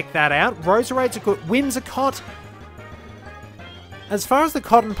 need to check that out. Roserade's a good... Whimsicott. As far as the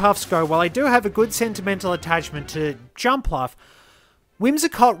Cotton Puffs go, while I do have a good sentimental attachment to Jumpluff,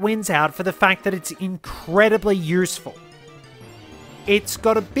 Whimsicott wins out for the fact that it's incredibly useful. It's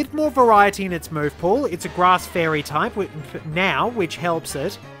got a bit more variety in its move pool. It's a Grass Fairy type now, which helps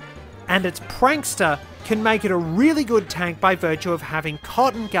it. And its Prankster can make it a really good tank by virtue of having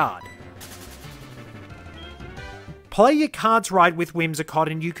Cotton Guard. Play your cards right with Whimsicott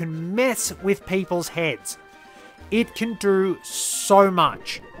and you can mess with people's heads. It can do so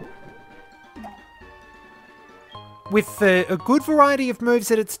much. With a good variety of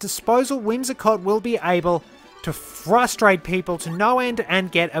moves at its disposal, Whimsicott will be able to frustrate people to no end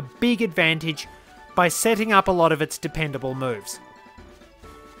and get a big advantage by setting up a lot of its dependable moves.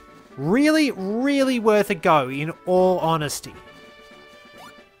 Really, really worth a go, in all honesty.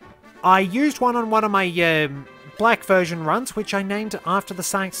 I used one on one of my black version runs, which I named after the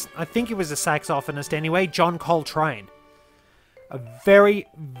sax... I think he was a saxophonist anyway, John Coltrane. A very,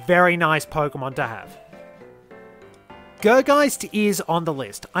 very nice Pokemon to have. Gergeist is on the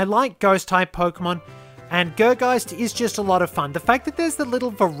list. I like Ghost-type Pokemon, and Gergeist is just a lot of fun. The fact that there's the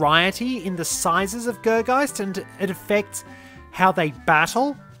little variety in the sizes of Gergeist and it affects how they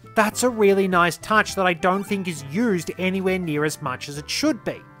battle, that's a really nice touch that I don't think is used anywhere near as much as it should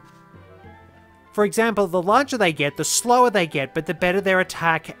be. For example, the larger they get, the slower they get, but the better their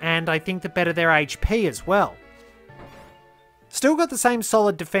attack, and I think the better their HP as well. Still got the same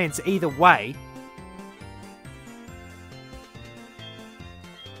solid defense either way.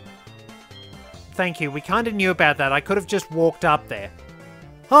 Thank you, we kind of knew about that. I could have just walked up there.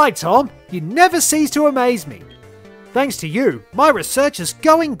 Hi, Tom. You never cease to amaze me. Thanks to you, my research is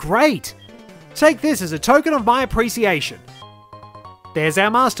going great. Take this as a token of my appreciation. There's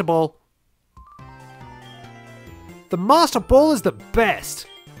our Master Ball. The Master Ball is the best.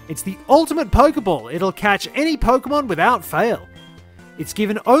 It's the ultimate Pokeball. It'll catch any Pokemon without fail. It's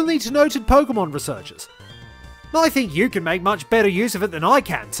given only to noted Pokemon researchers. I think you can make much better use of it than I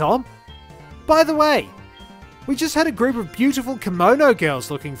can, Tom. By the way, we just had a group of beautiful kimono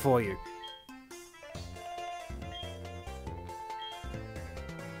girls looking for you.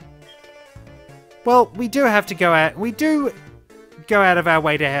 Well, we do have to go out. We do go out of our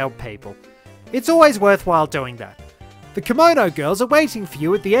way to help people. It's always worthwhile doing that. The kimono girls are waiting for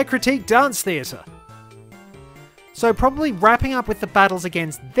you at the Ecruteak Dance Theatre. So probably wrapping up with the battles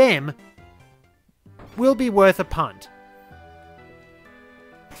against them will be worth a punt.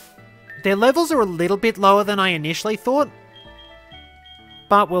 Their levels are a little bit lower than I initially thought,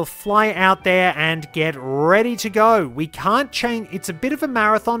 but we'll fly out there and get ready to go. We can't change... It's a bit of a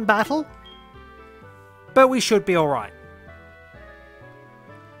marathon battle, but we should be alright.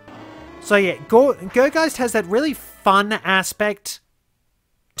 So yeah, Gergeist has that really fun aspect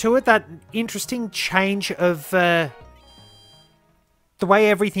to it, that interesting change of the way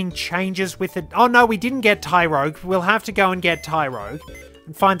everything changes with it. Oh no, we didn't get Tyrogue. We'll have to go and get Tyrogue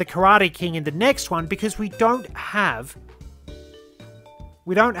and find the Karate King in the next one because we don't have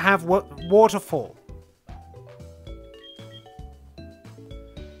Waterfall.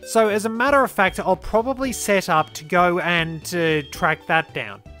 So as a matter of fact, I'll probably set up to go and track that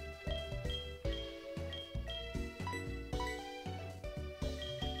down.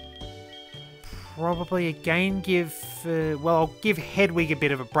 Probably again give, well, I'll give Hedwig a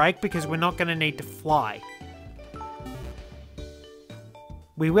bit of a break because we're not going to need to fly.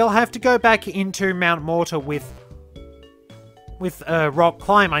 We will have to go back into Mount Mortar with Rock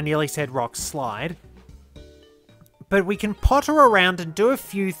Climb. I nearly said Rock Slide. But we can potter around and do a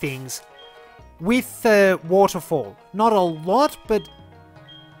few things with Waterfall. Not a lot, but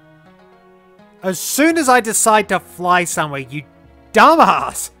as soon as I decide to fly somewhere, you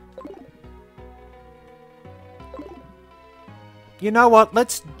dumbass! You know what?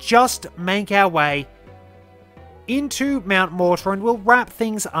 Let's just make our way into Mount Mortar and we'll wrap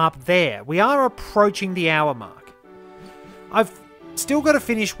things up there. We are approaching the hour mark. I've still got to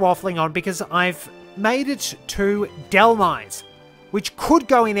finish waffling on because I've made it to Delmise, which could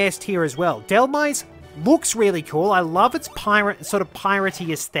go in S tier as well. Delmise looks really cool. I love its sort of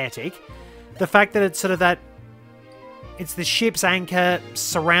piratey aesthetic. The fact that it's sort of that... It's the ship's anchor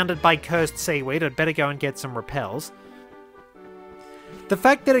surrounded by cursed seaweed. I'd better go and get some repels. The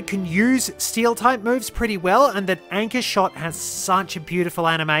fact that it can use steel-type moves pretty well and that Anchor Shot has such a beautiful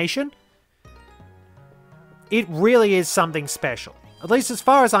animation. It really is something special. At least as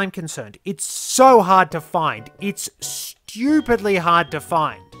far as I'm concerned. It's so hard to find. It's stupidly hard to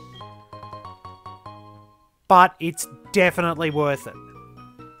find. But it's definitely worth it.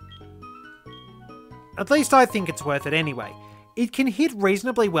 At least I think it's worth it anyway. It can hit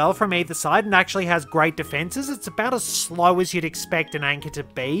reasonably well from either side and actually has great defenses. It's about as slow as you'd expect an anchor to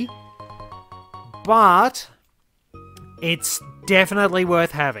be. But it's definitely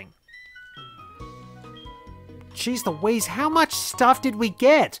worth having. Jeez Louise, how much stuff did we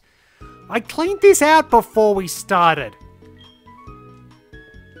get? I cleaned this out before we started.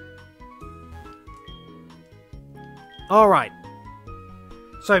 Alright.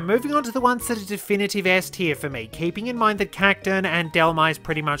 So moving on to the ones that are definitive S tier for me, keeping in mind that Cacturn and Delmise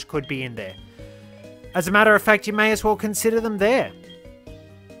pretty much could be in there. As a matter of fact, you may as well consider them there.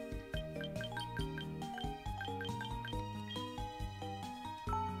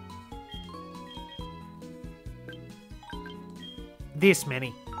 This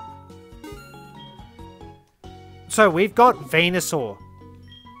many. So we've got Venusaur.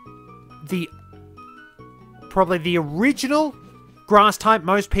 Probably the original grass type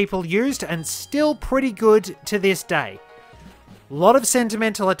most people used and still pretty good to this day. Lot of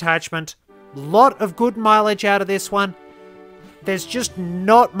sentimental attachment, lot of good mileage out of this one. There's just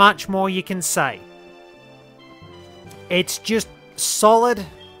not much more you can say. It's just solid,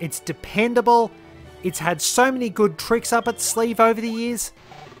 it's dependable, it's had so many good tricks up its sleeve over the years.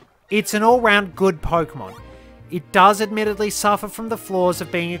 It's an all-round good Pokemon. It does admittedly suffer from the flaws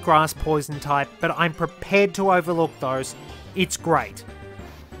of being a grass poison type, but I'm prepared to overlook those. It's great.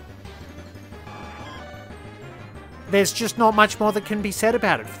 There's just not much more that can be said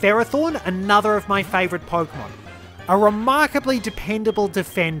about it. Ferrothorn, another of my favourite Pokemon. A remarkably dependable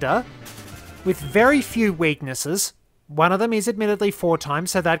defender with very few weaknesses. One of them is admittedly 4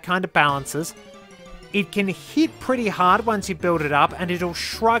 times, so that kind of balances. It can hit pretty hard once you build it up, and it'll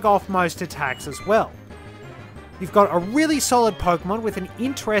shrug off most attacks as well. You've got a really solid Pokemon with an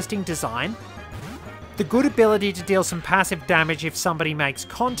interesting design, the good ability to deal some passive damage if somebody makes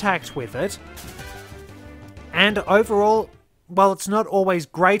contact with it, and overall, while it's not always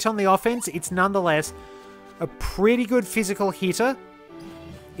great on the offense, it's nonetheless a pretty good physical hitter.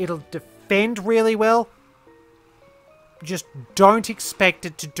 It'll defend really well. Just don't expect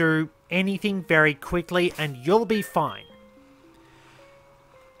it to do anything very quickly and you'll be fine.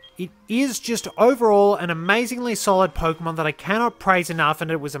 It is just overall an amazingly solid Pokemon that I cannot praise enough, and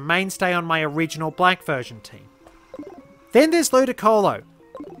it was a mainstay on my original Black version team. Then there's Ludicolo.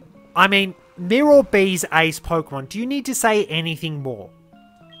 I mean, Mirror B's ace Pokemon. Do you need to say anything more?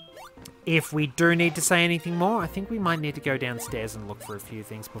 If we do need to say anything more, I think we might need to go downstairs and look for a few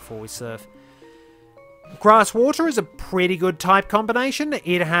things before we surf. Grass Water is a pretty good type combination.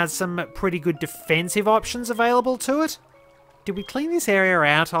 It has some pretty good defensive options available to it. Did we clean this area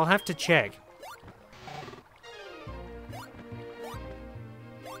out? I'll have to check.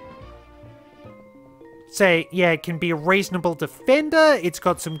 So, yeah, it can be a reasonable defender. It's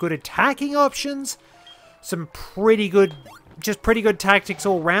got some good attacking options. Some pretty good just pretty good tactics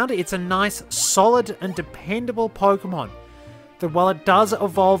all round. It's a nice, solid, and dependable Pokemon that while it does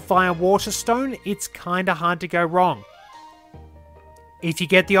evolve via Water Stone, it's kinda hard to go wrong. If you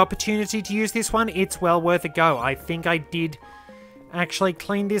get the opportunity to use this one, it's well worth a go. I think I did actually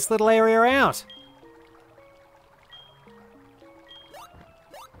clean this little area out.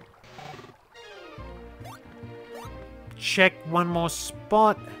 Check one more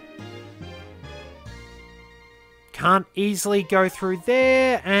spot. Can't easily go through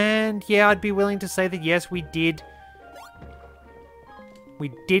there, and yeah, I'd be willing to say that yes, we did.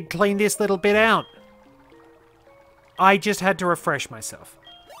 We did clean this little bit out. I just had to refresh myself.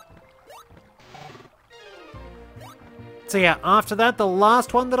 So yeah, after that, the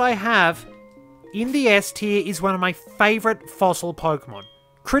last one that I have in the S tier is one of my favourite fossil Pokemon,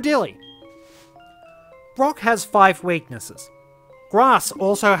 Credilli. Rock has 5 weaknesses. Grass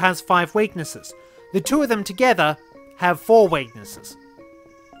also has 5 weaknesses. The two of them together have 4 weaknesses.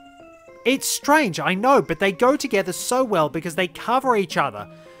 It's strange, I know, but they go together so well because they cover each other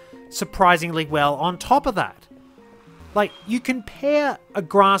surprisingly well on top of that. Like, you can pair a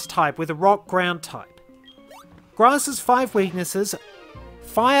grass type with a rock ground type. Grass has 5 weaknesses: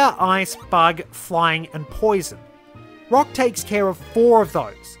 fire, ice, bug, flying, and poison. Rock takes care of 4 of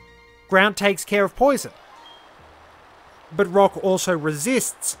those. Ground takes care of poison. But rock also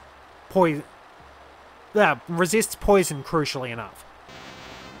resists poison. Resists poison, crucially enough.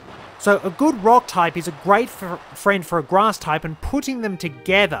 So a good rock type is a great friend for a grass type, and putting them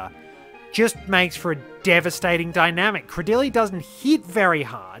together just makes for a devastating dynamic. Credilli doesn't hit very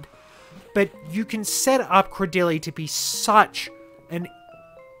hard, but you can set up Credilli to be such an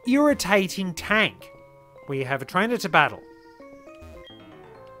irritating tank. We have a trainer to battle,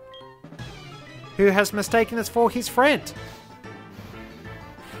 who has mistaken us for his friend.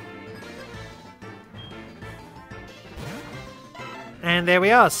 And there we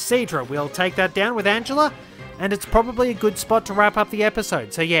are, Seadra. We'll take that down with Angela, and it's probably a good spot to wrap up the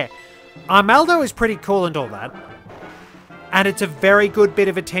episode. So yeah, Armaldo is pretty cool and all that, and it's a very good bit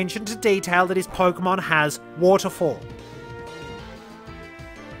of attention to detail that his Pokemon has Waterfall.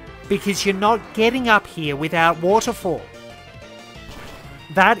 Because you're not getting up here without Waterfall.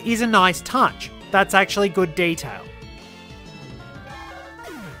 That is a nice touch. That's actually good detail.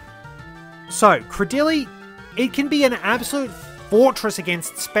 So, Credilli, it can be an absolute fortress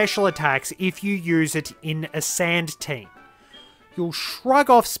against special attacks if you use it in a sand team. You'll shrug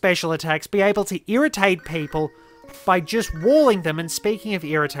off special attacks, be able to irritate people by just walling them, and speaking of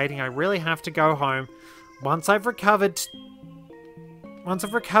irritating, I really have to go home once I've recovered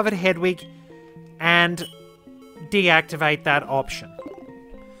Hedwig and deactivate that option.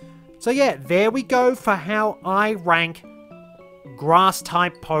 So yeah, there we go for how I rank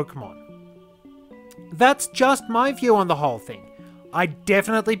grass-type Pokemon. That's just my view on the whole thing. I'd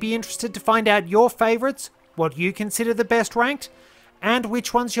definitely be interested to find out your favourites, what you consider the best ranked, and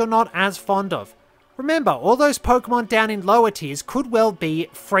which ones you're not as fond of. Remember, all those Pokemon down in lower tiers could well be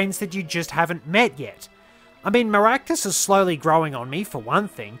friends that you just haven't met yet. I mean, Maractus is slowly growing on me, for one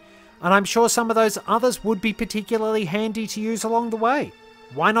thing, and I'm sure some of those others would be particularly handy to use along the way.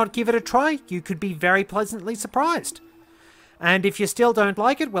 Why not give it a try? You could be very pleasantly surprised. And if you still don't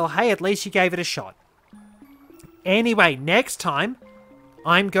like it, well hey, at least you gave it a shot. Anyway, next time,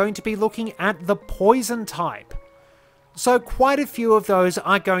 I'm going to be looking at the poison type. So quite a few of those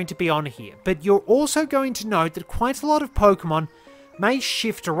are going to be on here, but you're also going to note that quite a lot of Pokemon may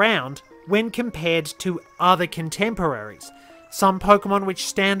shift around when compared to other contemporaries. Some Pokemon which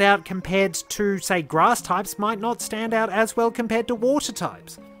stand out compared to, say, grass types might not stand out as well compared to water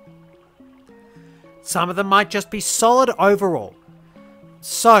types. Some of them might just be solid overall.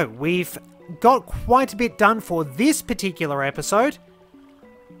 So, we've got quite a bit done for this particular episode.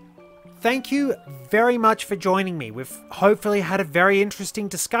 Thank you very much for joining me. We've hopefully had a very interesting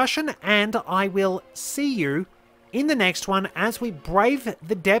discussion, and I will see you in the next one as we brave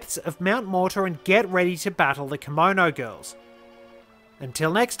the depths of Mount Mortar and get ready to battle the Kimono Girls.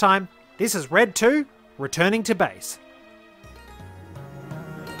 Until next time, this is Red 2, returning to base.